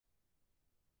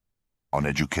on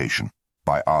Education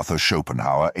by Arthur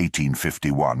Schopenhauer,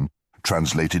 1851,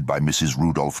 translated by Mrs.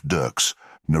 Rudolf Dircks,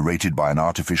 narrated by an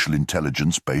artificial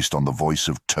intelligence based on the voice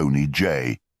of Tony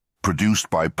J. Produced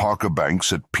by Parker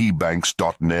Banks at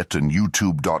pbanks.net and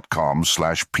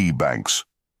youtube.com/pbanks.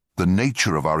 The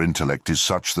nature of our intellect is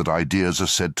such that ideas are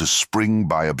said to spring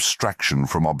by abstraction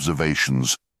from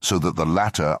observations, so that the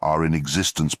latter are in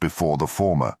existence before the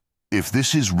former. If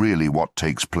this is really what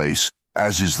takes place,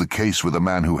 as is the case with a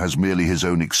man who has merely his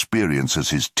own experience as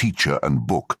his teacher and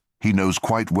book, he knows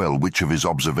quite well which of his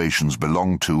observations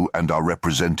belong to and are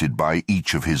represented by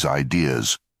each of his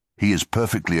ideas. He is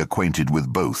perfectly acquainted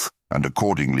with both, and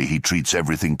accordingly he treats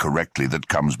everything correctly that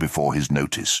comes before his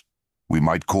notice. We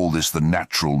might call this the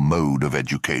natural mode of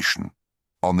education.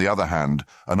 On the other hand,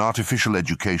 an artificial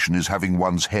education is having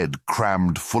one's head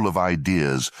crammed full of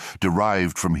ideas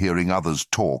derived from hearing others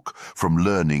talk, from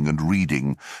learning and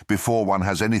reading, before one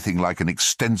has anything like an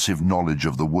extensive knowledge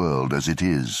of the world as it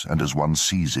is and as one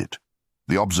sees it.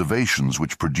 The observations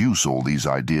which produce all these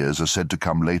ideas are said to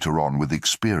come later on with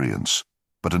experience,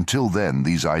 but until then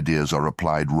these ideas are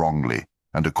applied wrongly,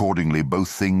 and accordingly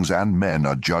both things and men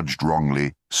are judged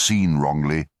wrongly, seen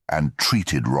wrongly, and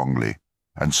treated wrongly.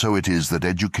 And so it is that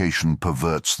education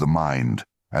perverts the mind,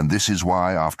 and this is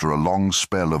why, after a long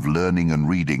spell of learning and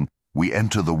reading, we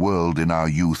enter the world in our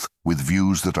youth with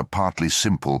views that are partly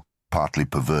simple, partly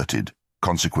perverted.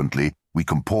 Consequently, we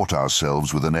comport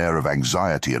ourselves with an air of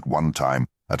anxiety at one time,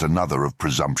 at another of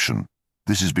presumption.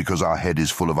 This is because our head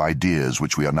is full of ideas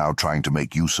which we are now trying to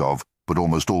make use of, but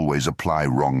almost always apply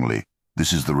wrongly.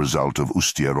 This is the result of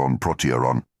oustieron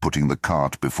protieron, putting the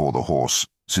cart before the horse,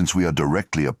 since we are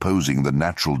directly opposing the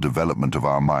natural development of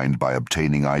our mind by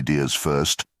obtaining ideas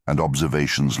first and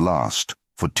observations last.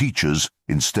 For teachers,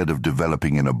 instead of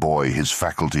developing in a boy his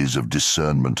faculties of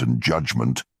discernment and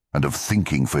judgment, and of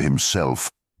thinking for himself,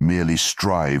 merely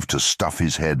strive to stuff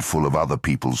his head full of other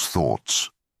people's thoughts.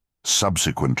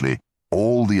 Subsequently,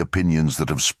 all the opinions that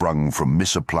have sprung from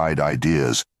misapplied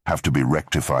ideas have to be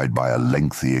rectified by a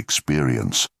lengthy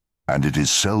experience, and it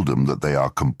is seldom that they are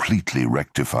completely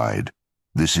rectified.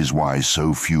 This is why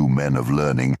so few men of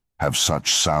learning have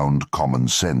such sound common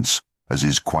sense, as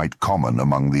is quite common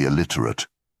among the illiterate.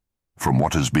 From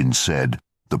what has been said,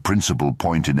 the principal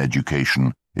point in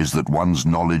education is that one's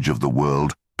knowledge of the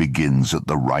world begins at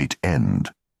the right end,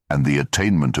 and the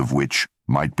attainment of which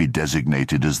might be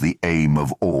designated as the aim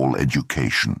of all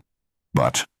education.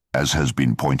 But, as has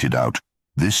been pointed out,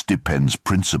 this depends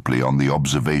principally on the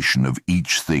observation of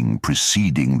each thing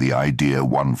preceding the idea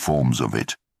one forms of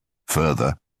it.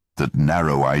 Further, that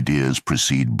narrow ideas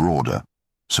precede broader,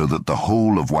 so that the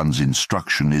whole of one's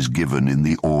instruction is given in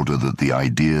the order that the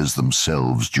ideas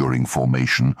themselves during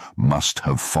formation must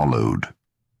have followed.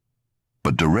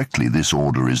 But directly this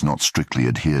order is not strictly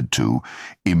adhered to,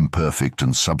 imperfect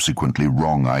and subsequently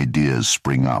wrong ideas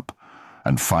spring up,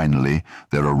 and finally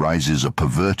there arises a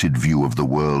perverted view of the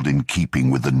world in keeping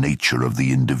with the nature of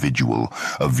the individual,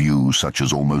 a view such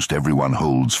as almost everyone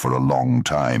holds for a long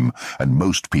time, and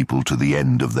most people to the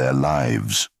end of their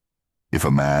lives. If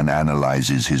a man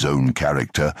analyzes his own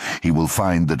character, he will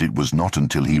find that it was not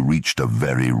until he reached a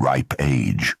very ripe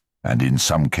age, and in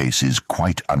some cases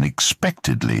quite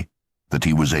unexpectedly, that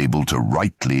he was able to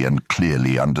rightly and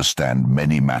clearly understand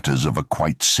many matters of a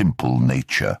quite simple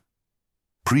nature.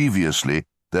 Previously,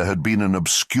 there had been an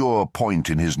obscure point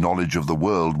in his knowledge of the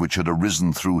world which had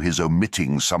arisen through his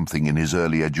omitting something in his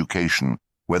early education,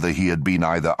 whether he had been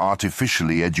either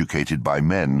artificially educated by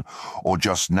men or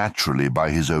just naturally by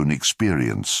his own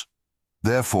experience.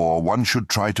 Therefore, one should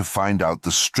try to find out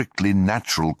the strictly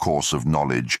natural course of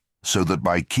knowledge, so that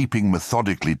by keeping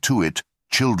methodically to it,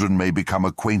 children may become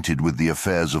acquainted with the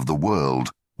affairs of the world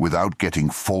without getting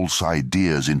false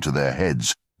ideas into their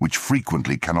heads, which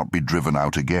frequently cannot be driven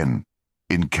out again.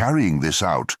 In carrying this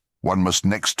out, one must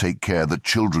next take care that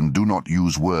children do not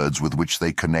use words with which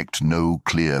they connect no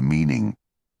clear meaning.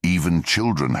 Even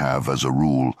children have, as a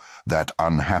rule, that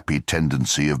unhappy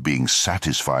tendency of being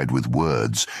satisfied with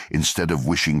words instead of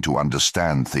wishing to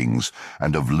understand things,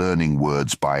 and of learning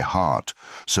words by heart,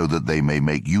 so that they may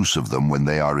make use of them when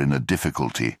they are in a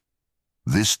difficulty.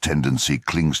 This tendency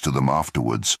clings to them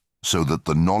afterwards, so that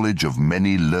the knowledge of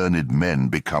many learned men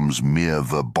becomes mere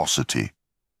verbosity.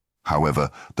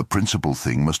 However, the principal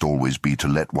thing must always be to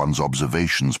let one's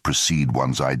observations precede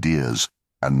one's ideas,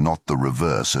 and not the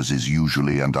reverse, as is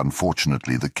usually and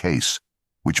unfortunately the case,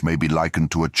 which may be likened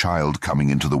to a child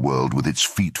coming into the world with its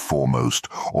feet foremost,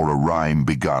 or a rhyme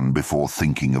begun before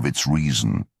thinking of its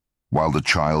reason. While the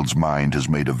child's mind has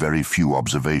made a very few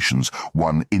observations,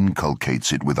 one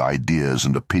inculcates it with ideas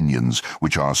and opinions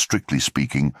which are, strictly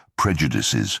speaking,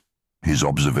 prejudices. His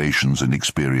observations and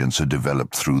experience are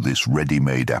developed through this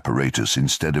ready-made apparatus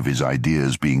instead of his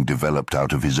ideas being developed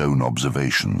out of his own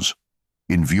observations.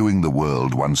 In viewing the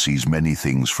world, one sees many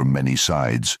things from many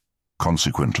sides.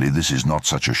 Consequently, this is not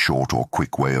such a short or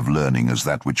quick way of learning as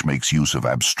that which makes use of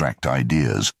abstract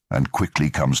ideas and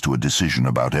quickly comes to a decision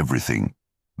about everything.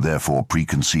 Therefore,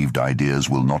 preconceived ideas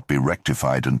will not be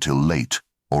rectified until late,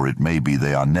 or it may be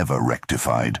they are never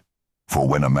rectified. For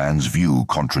when a man's view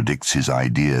contradicts his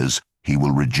ideas, he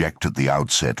will reject at the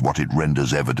outset what it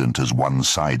renders evident as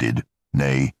one-sided.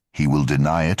 Nay, he will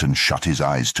deny it and shut his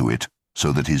eyes to it,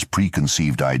 so that his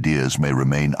preconceived ideas may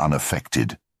remain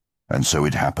unaffected. And so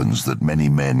it happens that many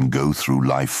men go through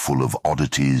life full of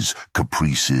oddities,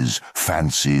 caprices,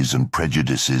 fancies, and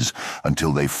prejudices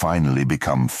until they finally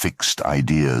become fixed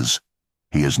ideas.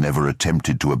 He has never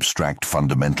attempted to abstract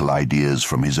fundamental ideas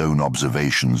from his own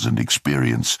observations and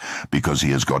experience, because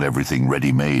he has got everything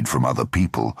ready-made from other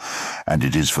people, and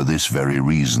it is for this very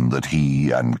reason that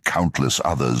he and countless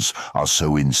others are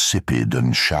so insipid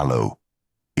and shallow.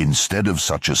 Instead of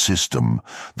such a system,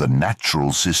 the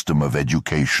natural system of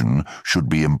education should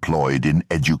be employed in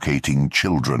educating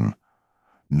children.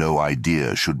 No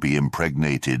idea should be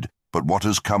impregnated, but what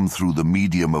has come through the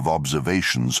medium of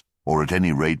observations, or at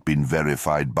any rate been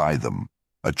verified by them.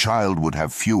 A child would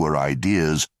have fewer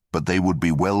ideas, but they would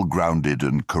be well-grounded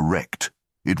and correct.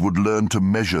 It would learn to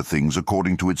measure things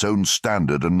according to its own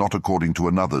standard and not according to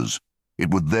another's. It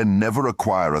would then never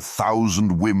acquire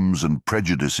 1,000 whims and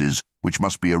prejudices which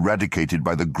must be eradicated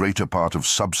by the greater part of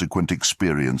subsequent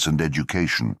experience and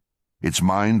education. Its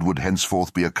mind would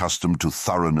henceforth be accustomed to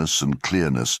thoroughness and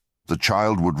clearness. The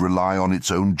child would rely on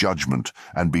its own judgment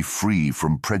and be free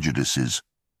from prejudices.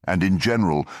 And in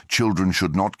general, children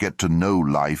should not get to know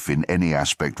life in any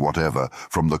aspect whatever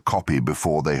from the copy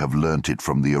before they have learnt it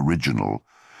from the original.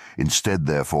 Instead,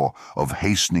 therefore, of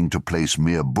hastening to place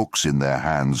mere books in their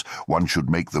hands, one should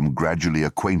make them gradually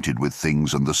acquainted with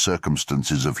things and the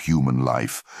circumstances of human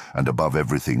life, and above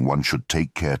everything one should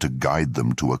take care to guide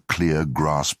them to a clear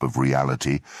grasp of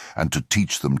reality, and to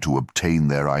teach them to obtain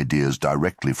their ideas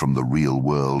directly from the real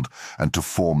world, and to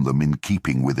form them in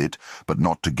keeping with it, but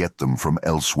not to get them from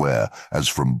elsewhere, as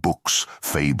from books,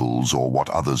 fables, or what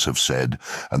others have said,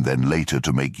 and then later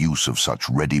to make use of such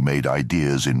ready-made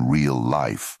ideas in real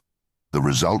life. The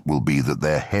result will be that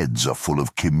their heads are full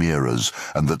of chimeras,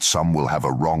 and that some will have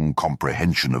a wrong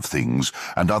comprehension of things,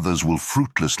 and others will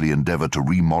fruitlessly endeavor to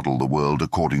remodel the world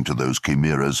according to those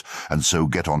chimeras, and so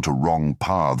get onto wrong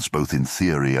paths both in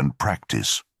theory and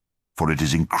practice. For it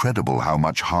is incredible how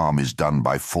much harm is done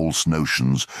by false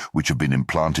notions which have been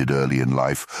implanted early in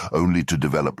life, only to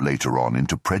develop later on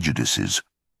into prejudices.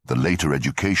 The later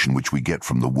education which we get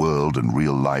from the world and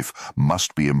real life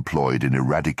must be employed in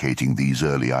eradicating these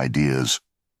early ideas.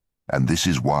 And this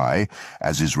is why,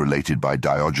 as is related by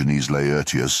Diogenes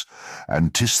Laertius,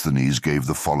 Antisthenes gave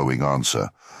the following answer.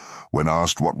 When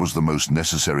asked what was the most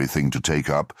necessary thing to take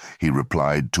up, he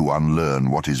replied, to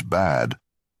unlearn what is bad.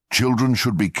 Children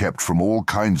should be kept from all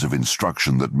kinds of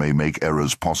instruction that may make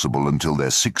errors possible until their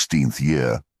 16th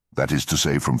year. That is to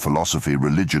say, from philosophy,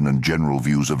 religion, and general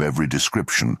views of every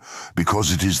description,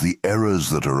 because it is the errors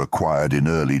that are acquired in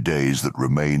early days that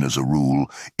remain, as a rule,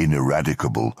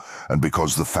 ineradicable, and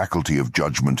because the faculty of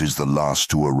judgment is the last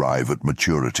to arrive at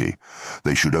maturity.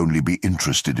 They should only be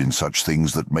interested in such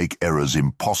things that make errors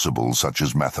impossible, such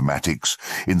as mathematics,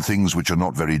 in things which are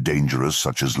not very dangerous,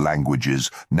 such as languages,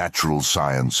 natural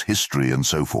science, history, and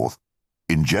so forth.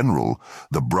 In general,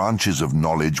 the branches of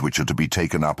knowledge which are to be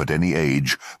taken up at any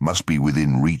age must be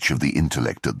within reach of the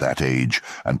intellect at that age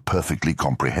and perfectly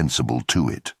comprehensible to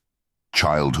it.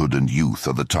 Childhood and youth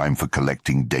are the time for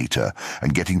collecting data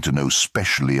and getting to know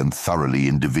specially and thoroughly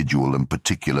individual and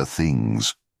particular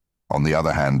things. On the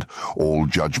other hand, all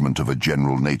judgment of a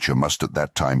general nature must at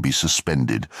that time be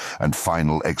suspended and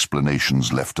final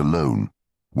explanations left alone.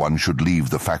 One should leave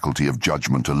the faculty of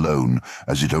judgment alone,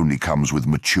 as it only comes with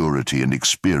maturity and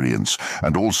experience,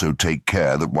 and also take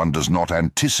care that one does not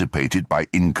anticipate it by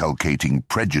inculcating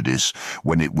prejudice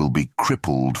when it will be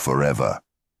crippled forever.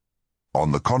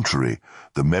 On the contrary,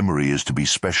 the memory is to be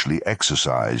specially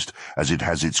exercised, as it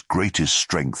has its greatest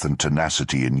strength and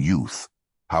tenacity in youth.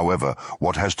 However,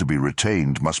 what has to be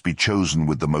retained must be chosen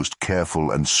with the most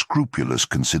careful and scrupulous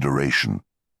consideration.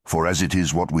 For as it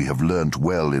is what we have learnt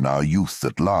well in our youth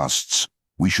that lasts,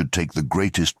 we should take the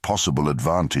greatest possible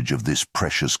advantage of this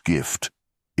precious gift.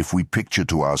 If we picture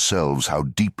to ourselves how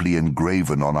deeply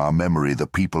engraven on our memory the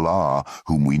people are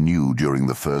whom we knew during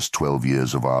the first 12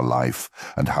 years of our life,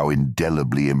 and how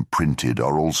indelibly imprinted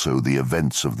are also the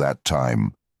events of that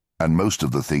time, And most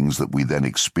of the things that we then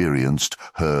experienced,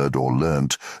 heard, or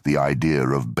learnt, the idea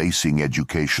of basing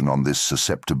education on this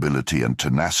susceptibility and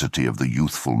tenacity of the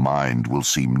youthful mind will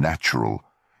seem natural,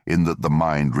 in that the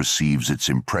mind receives its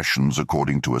impressions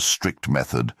according to a strict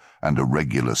method and a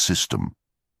regular system.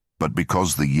 But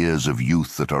because the years of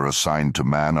youth that are assigned to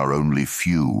man are only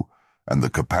few, and the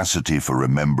capacity for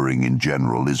remembering in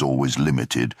general is always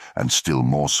limited, and still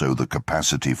more so the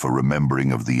capacity for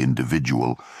remembering of the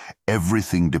individual,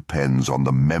 everything depends on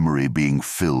the memory being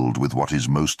filled with what is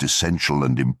most essential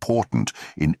and important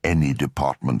in any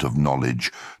department of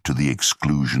knowledge, to the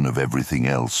exclusion of everything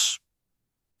else.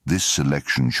 This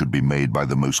selection should be made by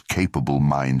the most capable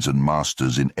minds and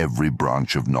masters in every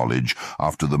branch of knowledge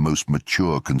after the most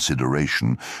mature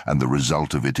consideration and the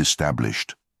result of it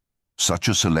established. Such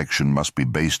a selection must be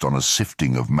based on a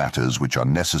sifting of matters which are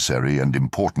necessary and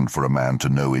important for a man to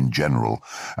know in general,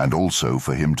 and also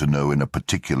for him to know in a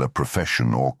particular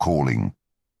profession or calling.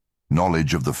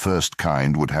 Knowledge of the first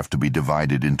kind would have to be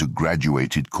divided into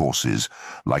graduated courses,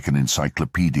 like an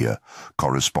encyclopedia,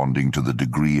 corresponding to the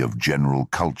degree of general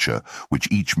culture which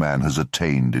each man has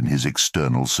attained in his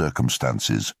external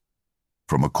circumstances.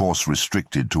 From a course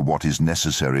restricted to what is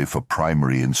necessary for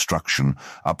primary instruction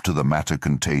up to the matter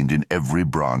contained in every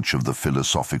branch of the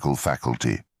philosophical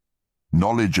faculty.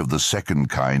 Knowledge of the second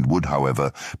kind would,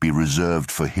 however, be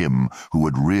reserved for him who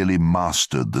had really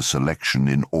mastered the selection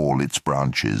in all its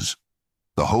branches.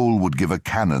 The whole would give a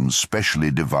canon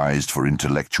specially devised for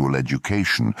intellectual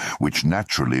education, which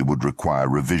naturally would require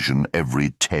revision every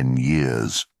 10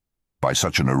 years. By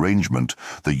such an arrangement,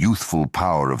 the youthful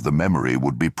power of the memory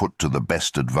would be put to the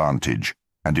best advantage,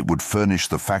 and it would furnish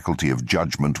the faculty of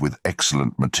judgment with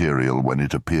excellent material when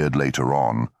it appeared later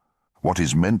on. What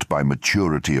is meant by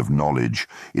maturity of knowledge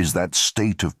is that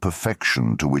state of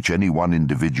perfection to which any one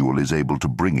individual is able to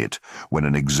bring it when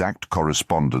an exact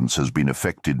correspondence has been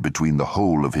effected between the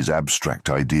whole of his abstract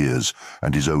ideas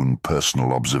and his own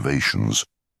personal observations,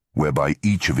 whereby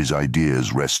each of his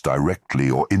ideas rests directly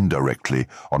or indirectly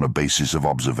on a basis of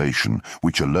observation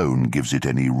which alone gives it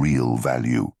any real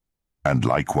value. And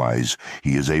likewise,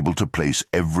 he is able to place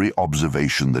every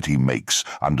observation that he makes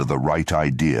under the right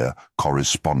idea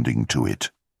corresponding to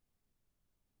it.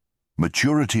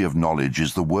 Maturity of knowledge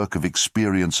is the work of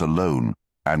experience alone,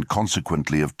 and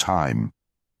consequently of time.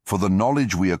 For the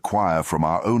knowledge we acquire from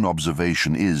our own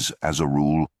observation is, as a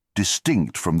rule,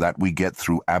 distinct from that we get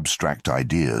through abstract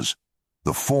ideas.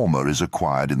 The former is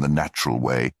acquired in the natural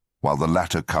way, while the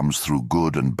latter comes through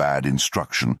good and bad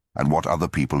instruction and what other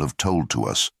people have told to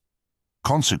us.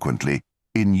 Consequently,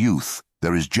 in youth,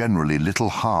 there is generally little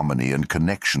harmony and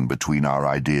connection between our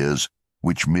ideas,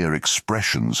 which mere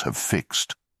expressions have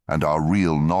fixed, and our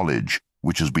real knowledge,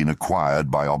 which has been acquired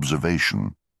by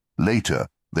observation. Later,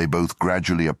 they both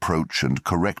gradually approach and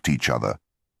correct each other,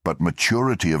 but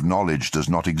maturity of knowledge does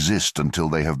not exist until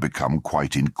they have become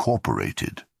quite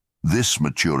incorporated. This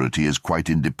maturity is quite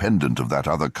independent of that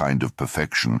other kind of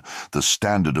perfection, the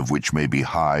standard of which may be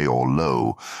high or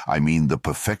low. I mean the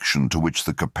perfection to which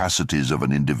the capacities of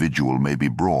an individual may be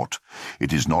brought.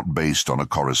 It is not based on a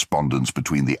correspondence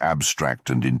between the abstract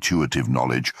and intuitive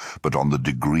knowledge, but on the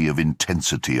degree of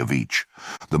intensity of each.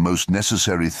 The most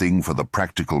necessary thing for the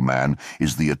practical man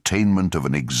is the attainment of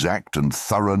an exact and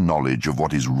thorough knowledge of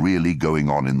what is really going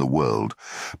on in the world,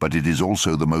 but it is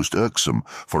also the most irksome,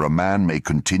 for a man may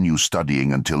continue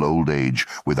studying until old age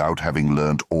without having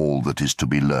learnt all that is to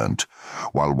be learnt,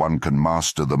 while one can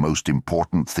master the most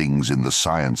important things in the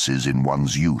sciences in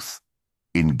one's youth.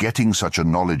 In getting such a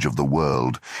knowledge of the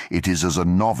world, it is as a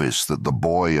novice that the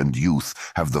boy and youth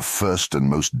have the first and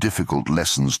most difficult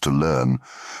lessons to learn,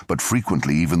 but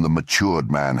frequently even the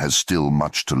matured man has still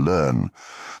much to learn.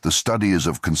 The study is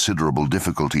of considerable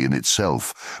difficulty in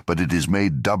itself, but it is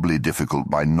made doubly difficult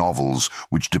by novels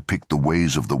which depict the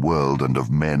ways of the world and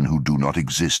of men who do not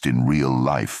exist in real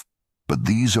life. But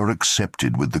these are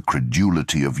accepted with the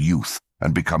credulity of youth,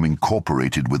 and become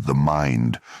incorporated with the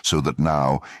mind, so that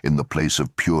now, in the place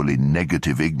of purely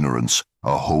negative ignorance,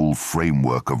 a whole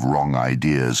framework of wrong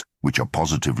ideas, which are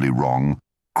positively wrong,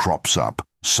 crops up,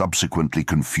 subsequently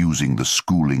confusing the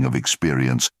schooling of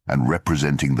experience and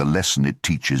representing the lesson it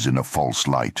teaches in a false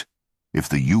light. If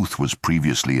the youth was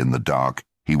previously in the dark,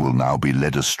 he will now be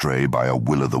led astray by a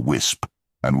will-o'-the-wisp,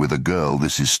 and with a girl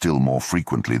this is still more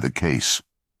frequently the case.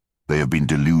 They have been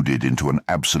deluded into an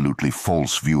absolutely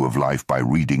false view of life by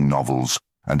reading novels,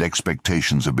 and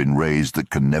expectations have been raised that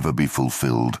can never be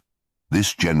fulfilled.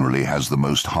 This generally has the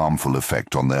most harmful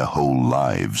effect on their whole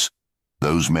lives.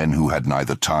 Those men who had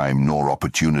neither time nor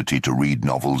opportunity to read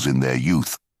novels in their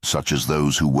youth, such as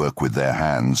those who work with their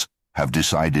hands, have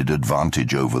decided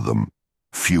advantage over them.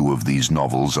 Few of these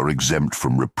novels are exempt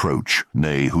from reproach,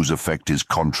 nay, whose effect is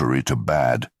contrary to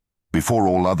bad. Before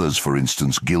all others, for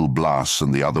instance, Gil Blas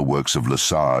and the other works of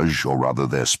Lesage, or rather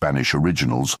their Spanish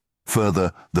originals,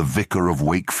 further, The Vicar of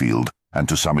Wakefield, and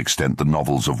to some extent the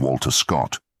novels of Walter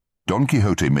Scott. Don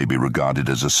Quixote may be regarded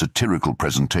as a satirical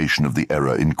presentation of the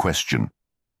era in question,